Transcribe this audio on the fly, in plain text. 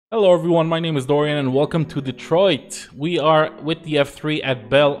Hello everyone, my name is Dorian and welcome to Detroit. We are with the F3 at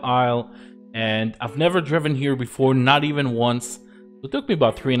Belle Isle and I've never driven here before, not even once. It took me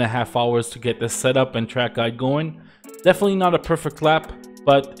about 3.5 hours to get this setup and track guide going. Definitely not a perfect lap,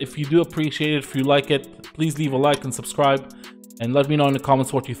 but if you do appreciate it, if you like it, please leave a like and subscribe and let me know in the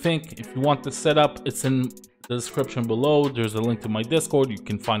comments what you think. If you want this setup, it's in the description below. There's a link to my Discord, you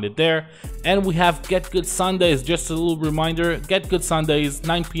can find it there. And we have Get Good Sundays, just a little reminder. Get Good Sundays,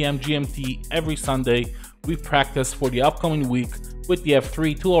 9 p.m. GMT every Sunday. We practice for the upcoming week with the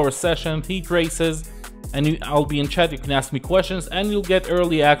F3 2-hour session, heat races, and I'll be in chat. You can ask me questions and you'll get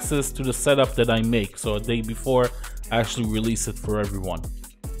early access to the setup that I make, so a day before I actually release it for everyone.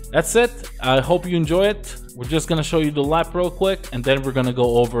 That's it. I hope you enjoy it. We're just gonna show you the lap real quick and then we're gonna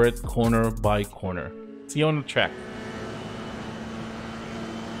go over it corner by corner. See you on the track.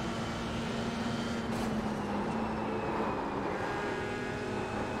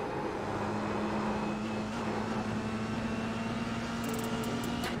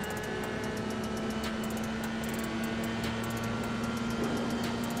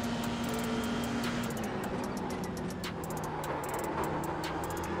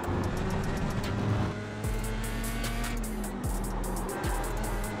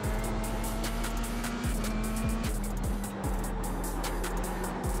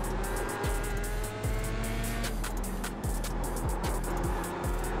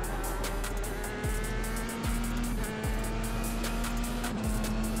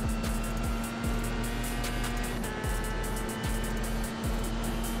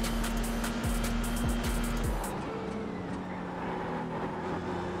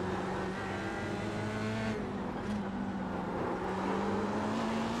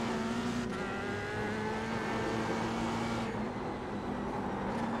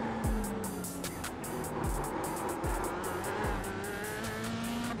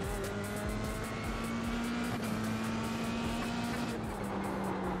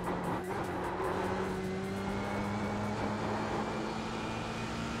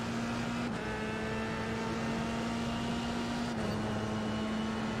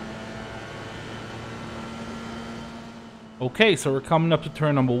 Okay, so we're coming up to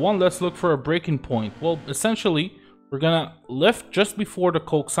turn number 1. Let's look for a braking point. Well, essentially, we're gonna lift just before the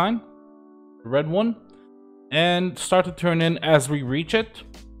Coke sign, the red one, and start to turn in as we reach it.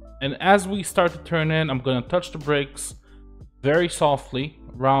 And as we start to turn in, I'm gonna touch the brakes very softly,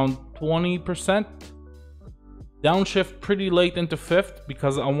 around 20%. Downshift pretty late into 5th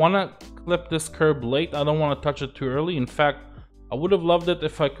because I wanna clip this curb late. I don't wanna touch it too early. In fact, I would have loved it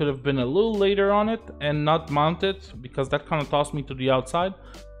if I could have been a little later on it and not mount it, because that kind of tossed me to the outside.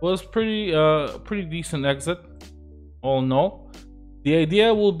 It was pretty decent exit, all in all. The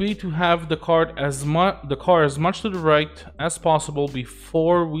idea will be to have the car as much to the right as possible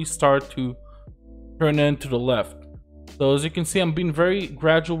before we start to turn in to the left. So as you can see, I'm being very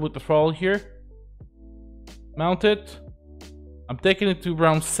gradual with the throttle here. Mount it. I'm taking it to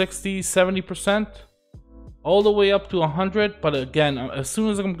around 60-70%. All the way up to 100, but again, as soon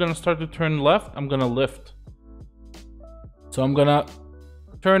as I'm gonna start to turn left, I'm gonna lift. So I'm gonna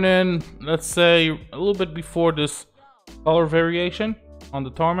turn in, let's say, a little bit before this color variation on the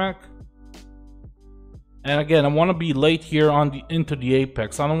tarmac. And again, I want to be late here on into the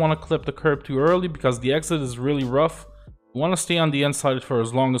apex. I don't want to clip the curb too early because the exit is really rough. I want to stay on the inside for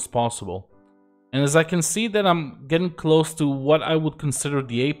as long as possible. And as I can see that I'm getting close to what I would consider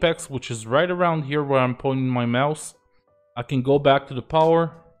the apex, which is right around here where I'm pointing my mouse, I can go back to the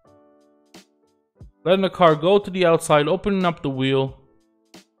power, letting the car go to the outside, opening up the wheel.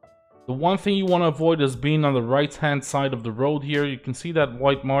 The one thing you want to avoid is being on the right hand side of the road here. You can see that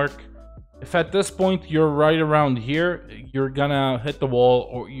white mark. If at this point you're right around here, you're gonna hit the wall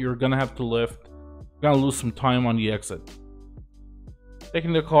or you're gonna have to lift. You're gonna lose some time on the exit.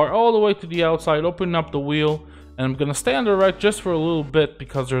 Taking the car all the way to the outside, opening up the wheel, and I'm gonna stay on the right just for a little bit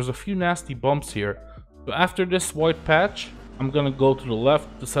because there's a few nasty bumps here. So after this white patch, I'm gonna go to the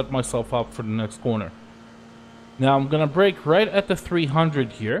left to set myself up for the next corner. Now I'm gonna brake right at the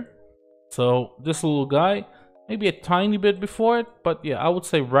 300 here. So this little guy, maybe a tiny bit before it, but yeah, I would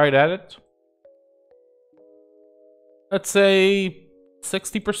say right at it. Let's say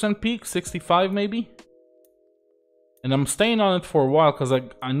 60% peak, 65 maybe. And I'm staying on it for a while because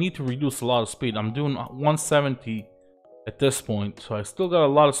I need to reduce a lot of speed. I'm doing 170 at this point, so I still got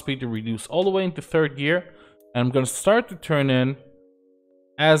a lot of speed to reduce all the way into 3rd gear. And I'm going to start to turn in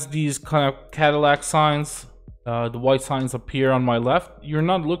as these kind of Cadillac signs, the white signs appear on my left. You're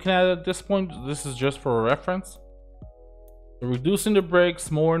not looking at it at this point. This is just for a reference. So reducing the brakes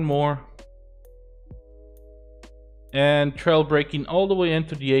more and more. and trail braking all the way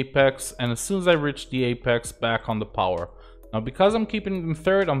into the apex, and as soon as I reach the apex, back on the power. Now because I'm keeping it in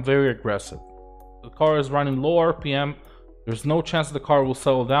third, I'm very aggressive. The car is running low RPM. There's no chance the car will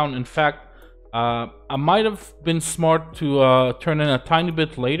settle down. In fact, I might have been smart to turn in a tiny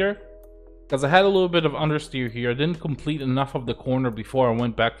bit later, because I had a little bit of understeer here. I didn't complete enough of the corner before I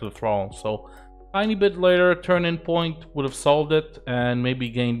went back to the throttle. So tiny bit later, turn in point would have solved it and maybe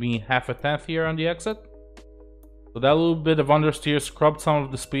gained me half a tenth here on the exit. So that little bit of understeer scrubbed some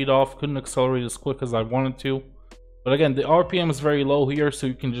of the speed off. Couldn't accelerate as quick as I wanted to. But again, the RPM is very low here, so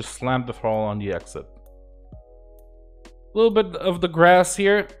you can just slam the throttle on the exit. A little bit of the grass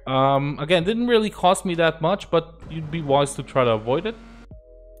here. Again, didn't really cost me that much, but you'd be wise to try to avoid it.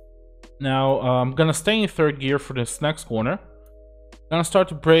 Now, I'm gonna stay in third gear for this next corner. Gonna start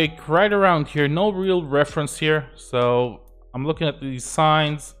to brake right around here. No real reference here, so I'm looking at these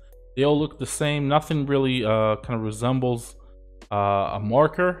signs. They all look the same. Nothing really kind of resembles a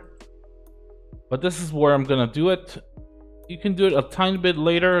marker. But this is where I'm gonna do it. You can do it a tiny bit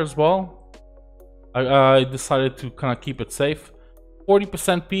later as well. I decided to kind of keep it safe.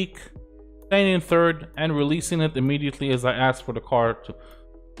 40% peak, staying in third, and releasing it immediately as I ask for the car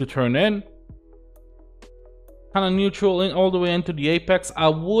to turn in. Kind of neutral in all the way into the apex. I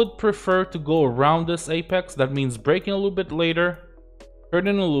would prefer to go around this apex. That means braking a little bit later,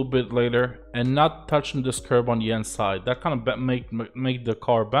 turning a little bit later, and not touching this curb on the inside. That kind of make the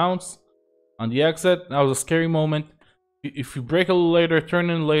car bounce. On the exit, that was a scary moment. If you brake a little later, turn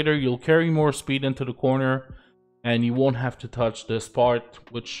in later, you'll carry more speed into the corner, and you won't have to touch this part,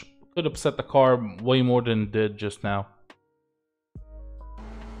 which could upset the car way more than it did just now.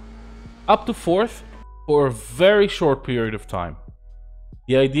 Up to fourth for a very short period of time.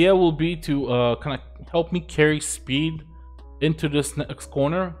 The idea will be to kind of help me carry speed into this next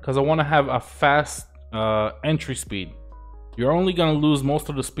corner, because I want to have a fast entry speed. You're only going to lose most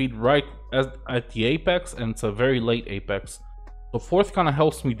of the speed right at the apex, and it's a very late apex. So fourth kind of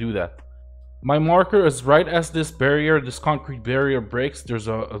helps me do that. My marker is right as this barrier, this concrete barrier breaks. There's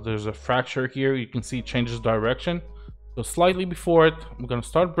a fracture here. You can see it changes direction. So slightly before it, I'm going to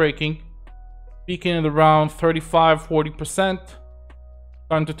start braking. Peaking at around 35-40%.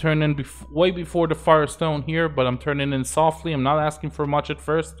 Starting to turn in way before the Firestone here, but I'm turning in softly. I'm not asking for much at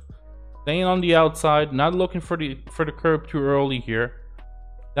first. Staying on the outside, not looking for the curb too early here.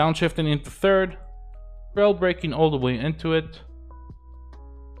 Downshifting into third, trail braking all the way into it.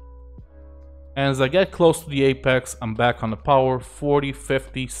 And as I get close to the apex, I'm back on the power, 40,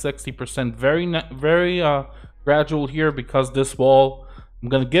 50, 60%. Very gradual here, because this wall, I'm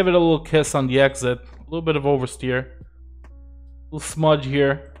gonna give it a little kiss on the exit. A little bit of oversteer, a little smudge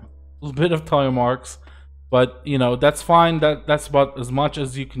here, a little bit of tire marks. But, you know, that's fine. That's about as much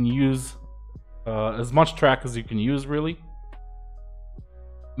as you can use, as much track as you can use, really.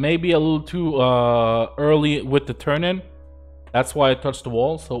 Maybe a little too early with the turn-in. That's why I touched the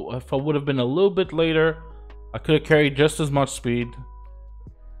wall. So if I would have been a little bit later, I could have carried just as much speed.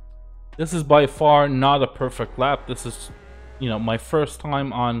 This is by far not a perfect lap. This is, you know, my first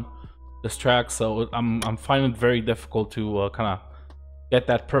time on this track, so I'm finding it very difficult to kind of get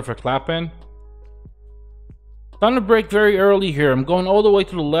that perfect lap in. Time to brake very early here. I'm going all the way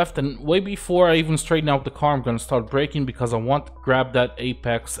to the left, and way before I even straighten out the car, I'm going to start braking, because I want to grab that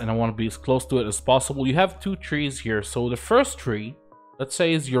apex and I want to be as close to it as possible. You have two trees here. So the first tree, let's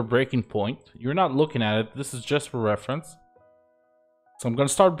say, is your braking point. You're not looking at it. This is just for reference. So I'm going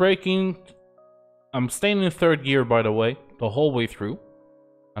to start braking. I'm staying in third gear, by the way, the whole way through.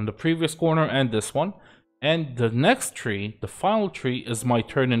 On the previous corner and this one. And the next tree, the final tree, is my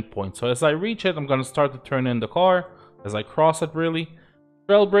turn-in point. So as I reach it, I'm going to start to turn in the car. As I cross it, really.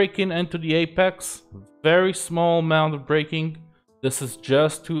 Trail braking into the apex. Very small amount of braking. This is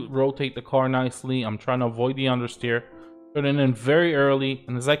just to rotate the car nicely. I'm trying to avoid the understeer. Turning in very early.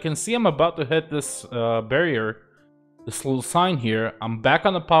 And as I can see, I'm about to hit this barrier. This little sign here. I'm back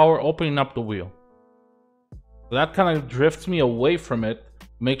on the power, opening up the wheel. So that kind of drifts me away from it.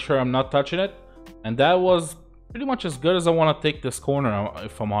 Make sure I'm not touching it. And that was pretty much as good as I want to take this corner,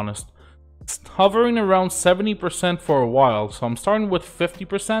 if I'm honest. It's hovering around 70% for a while, so I'm starting with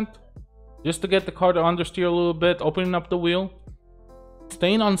 50%. Just to get the car to understeer a little bit, opening up the wheel.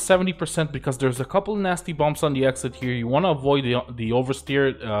 Staying on 70% because there's a couple of nasty bumps on the exit here. You want to avoid the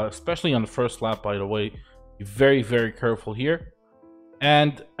oversteer, especially on the first lap, by the way. Be very, very careful here.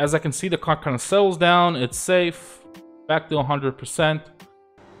 And as I can see, the car kind of settles down. It's safe. Back to 100%.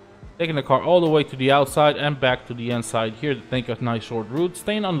 Taking the car all the way to the outside and back to the inside here to take a nice short route.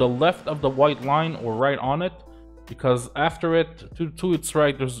 Staying on the left of the white line or right on it, because after it, to its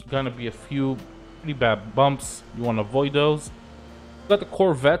right, there's going to be a few pretty bad bumps. You want to avoid those. Got the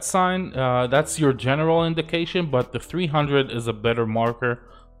Corvette sign. That's your general indication, but the 300 is a better marker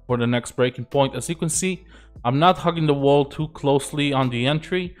for the next braking point. As you can see, I'm not hugging the wall too closely on the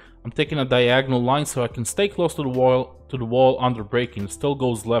entry. I'm taking a diagonal line so I can stay close to the wall under braking. It still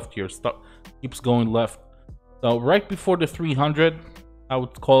goes left here. Keeps going left. So right before the 300, I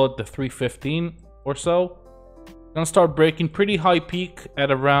would call it the 315 or so. Gonna start braking pretty high peak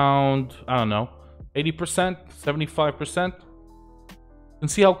at around, I don't know, 80%, 75%. You can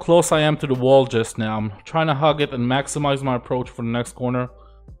see how close I am to the wall just now. I'm trying to hug it and maximize my approach for the next corner.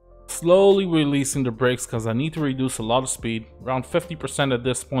 Slowly releasing the brakes because I need to reduce a lot of speed. Around 50% at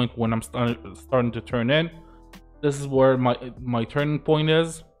this point when I'm starting to turn in. This is where my turning point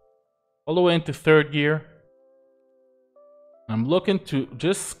is. All the way into third gear. I'm looking to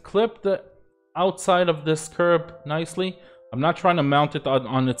just clip the outside of this curb nicely. I'm not trying to mount it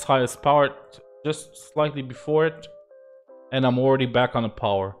on its highest power, just slightly before it. And I'm already back on the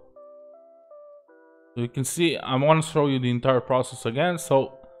power. So you can see, I want to show you the entire process again.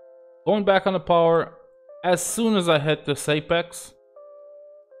 So going back on the power, as soon as I hit this apex,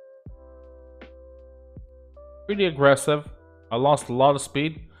 pretty aggressive. I lost a lot of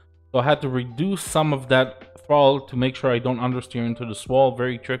speed, so I had to reduce some of that throttle to make sure I don't understeer into this wall.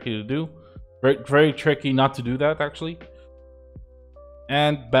 Very tricky to do. Very tricky not to do that, actually.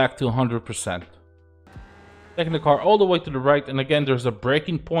 And back to 100%. Taking the car all the way to the right, and again, there's a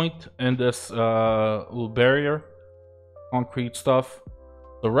braking point in this little barrier. Concrete stuff.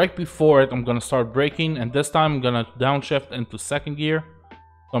 So right before it, I'm going to start braking, and this time I'm going to downshift into second gear.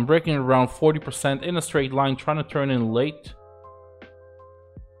 So I'm braking around 40% in a straight line, trying to turn in late.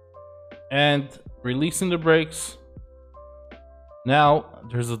 And releasing the brakes. Now,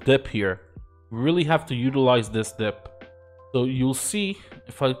 there's a dip here. We really have to utilize this dip. So you'll see,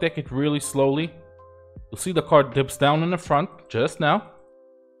 if I take it really slowly, you'll see the car dips down in the front, just now.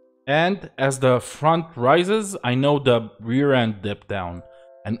 And as the front rises, I know the rear end dipped down.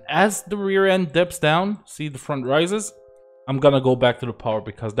 And as the rear end dips down, see the front rises, I'm going to go back to the power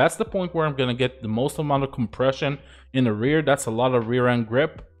because that's the point where I'm going to get the most amount of compression in the rear. That's a lot of rear end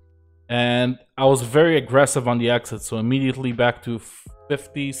grip. And I was very aggressive on the exit, so immediately back to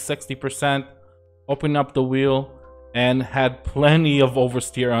 50, 60%, opening up the wheel, and had plenty of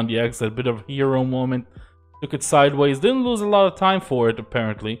oversteer on the exit. A bit of hero moment. Took it sideways. Didn't lose a lot of time for it,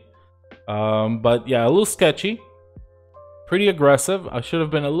 apparently. But yeah, a little sketchy. Pretty aggressive. I should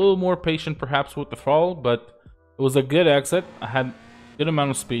have been a little more patient, perhaps, with the throttle, but it was a good exit. I had a good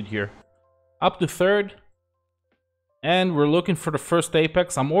amount of speed here. Up to third. And we're looking for the first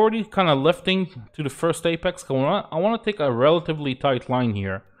apex. I'm already kind of lifting to the first apex. I want to take a relatively tight line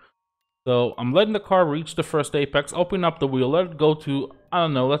here. So I'm letting the car reach the first apex, open up the wheel, let it go to, I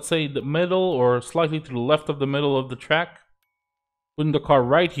don't know, let's say the middle or slightly to the left of the middle of the track. Putting the car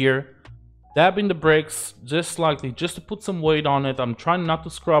right here, dabbing the brakes just slightly, just to put some weight on it. I'm trying not to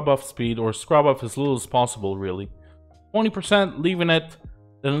scrub off speed or scrub off as little as possible, really. 20%, leaving it.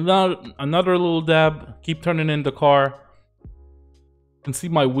 Then another little dab, keep turning in the car. You can see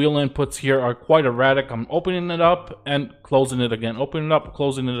my wheel inputs here are quite erratic. I'm opening it up and closing it again. Opening it up,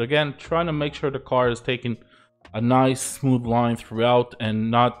 closing it again. Trying to make sure the car is taking a nice smooth line throughout and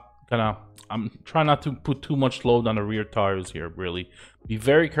not gonna... I'm trying not to put too much load on the rear tires here, really. Be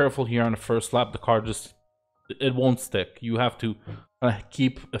very careful here on the first lap. The car just... it won't stick. You have to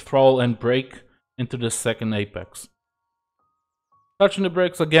keep the throttle and brake into the second apex. Touching the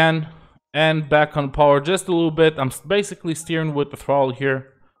brakes again. And back on power just a little bit. I'm basically steering with the throttle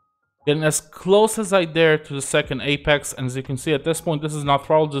here. Getting as close as I dare to the second apex. And as you can see at this point, this is not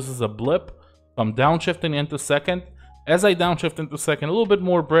throttle, this is a blip. So I'm downshifting into second. As I downshift into second, a little bit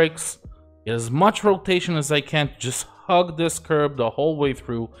more brakes. Get as much rotation as I can to just hug this curb the whole way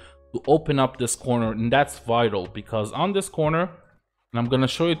through to open up this corner. And that's vital because on this corner, and I'm going to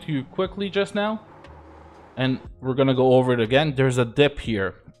show it to you quickly just now. And we're going to go over it again. There's a dip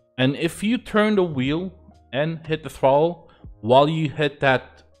here. And if you turn the wheel and hit the throttle while you hit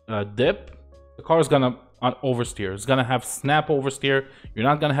that dip, the car is going to oversteer. It's going to have snap oversteer. You're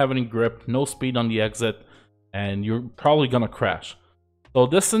not going to have any grip, no speed on the exit, and you're probably going to crash. So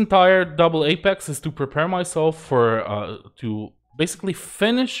this entire double apex is to prepare myself for to basically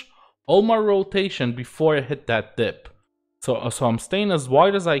finish all my rotation before I hit that dip. So I'm staying as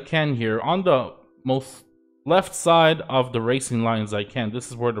wide as I can here on the most left side of the racing line as I can. This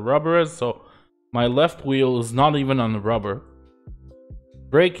is where the rubber is, so my left wheel is not even on the rubber.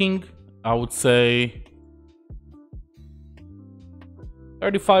 Braking, I would say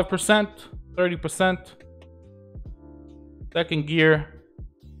 35%, 30%. Second gear,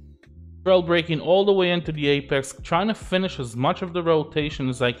 trail braking all the way into the apex, trying to finish as much of the rotation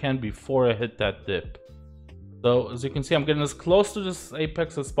as I can before I hit that dip. So as you can see, I'm getting as close to this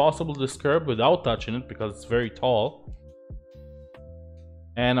apex as possible, this curb, without touching it because it's very tall.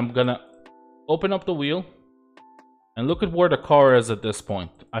 And I'm gonna open up the wheel and look at where the car is at this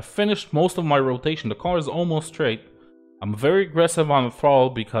point. I finished most of my rotation. The car is almost straight. I'm very aggressive on the throttle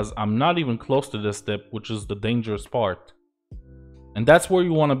because I'm not even close to this dip, which is the dangerous part. And that's where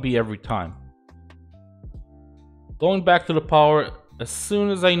you want to be every time. Going back to the power, as soon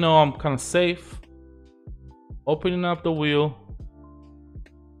as I know I'm kind of safe, opening up the wheel,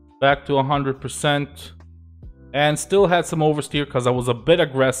 back to 100%, and still had some oversteer because I was a bit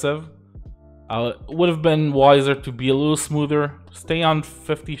aggressive. It would have been wiser to be a little smoother, stay on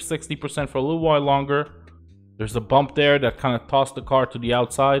 50-60% for a little while longer. There's a bump there that kind of tossed the car to the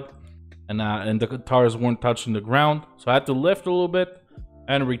outside, and the tires weren't touching the ground, so I had to lift a little bit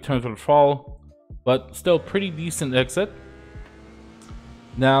and return to the throttle, but still pretty decent exit.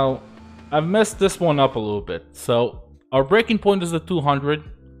 Now I've messed this one up a little bit. So our braking point is at 200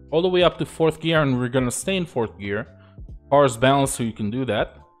 all the way up to 4th gear, and we're gonna stay in 4th gear. Car is balanced, so you can do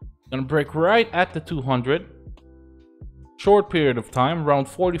that. Gonna brake right at the 200. Short period of time, around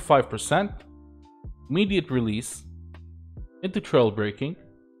 45%. Immediate release into trail braking,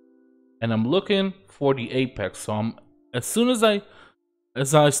 and I'm looking for the apex. So as soon as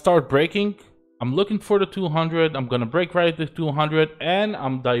I start braking, I'm looking for the 200. I'm gonna brake right at the 200, and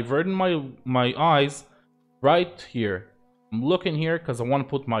I'm diverting my eyes right here. I'm looking here because I want to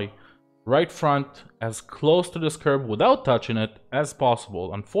put my right front as close to this curb without touching it as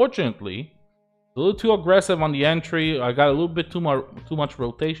possible. Unfortunately, a little too aggressive on the entry. I got a little bit too much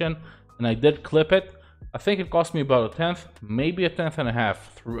rotation, and I did clip it. I think it cost me about a tenth, maybe a tenth and a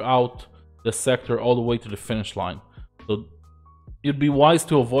half throughout the sector all the way to the finish line. So it'd be wise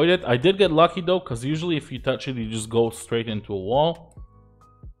to avoid it. I did get lucky though, because usually if you touch it, you just go straight into a wall.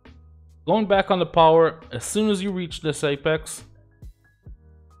 Going back on the power, as soon as you reach this apex,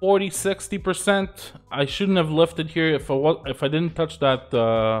 40-60%. I shouldn't have lifted here if I didn't touch that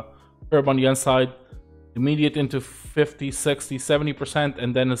curb on the inside. Immediate into 50, 60, 70%,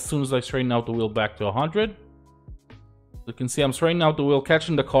 and then as soon as I straighten out the wheel, back to 100. You can see I'm straightening out the wheel,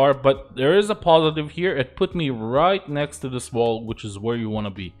 catching the car, but there is a positive here. It put me right next to this wall, which is where you want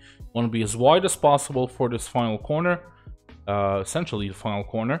to be. You want to be as wide as possible for this final corner, essentially the final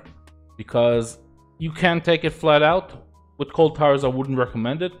corner, because you can take it flat out. With cold tires, I wouldn't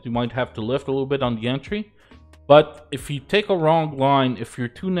recommend it. You might have to lift a little bit on the entry. But if you take a wrong line, if you're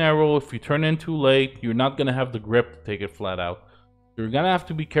too narrow, if you turn in too late, you're not going to have the grip to take it flat out. You're going to have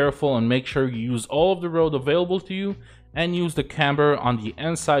to be careful and make sure you use all of the road available to you, and use the camber on the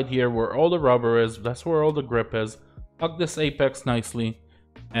inside here where all the rubber is. That's where all the grip is. Hug this apex nicely,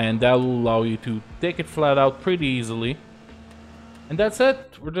 and that will allow you to take it flat out pretty easily. And that's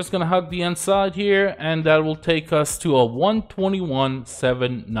it. We're just gonna hug the inside here, and that will take us to a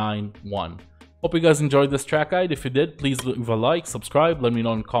 121.791. Hope you guys enjoyed this track guide. If you did, please leave a like, subscribe, let me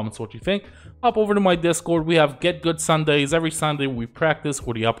know in the comments what you think. Hop over to my Discord. We have Get Good Sundays. Every Sunday we practice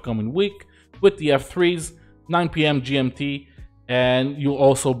for the upcoming week with the F3s, 9 PM GMT, and you'll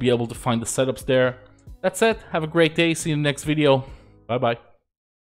also be able to find the setups there. That's it. Have a great day. See you in the next video. Bye bye.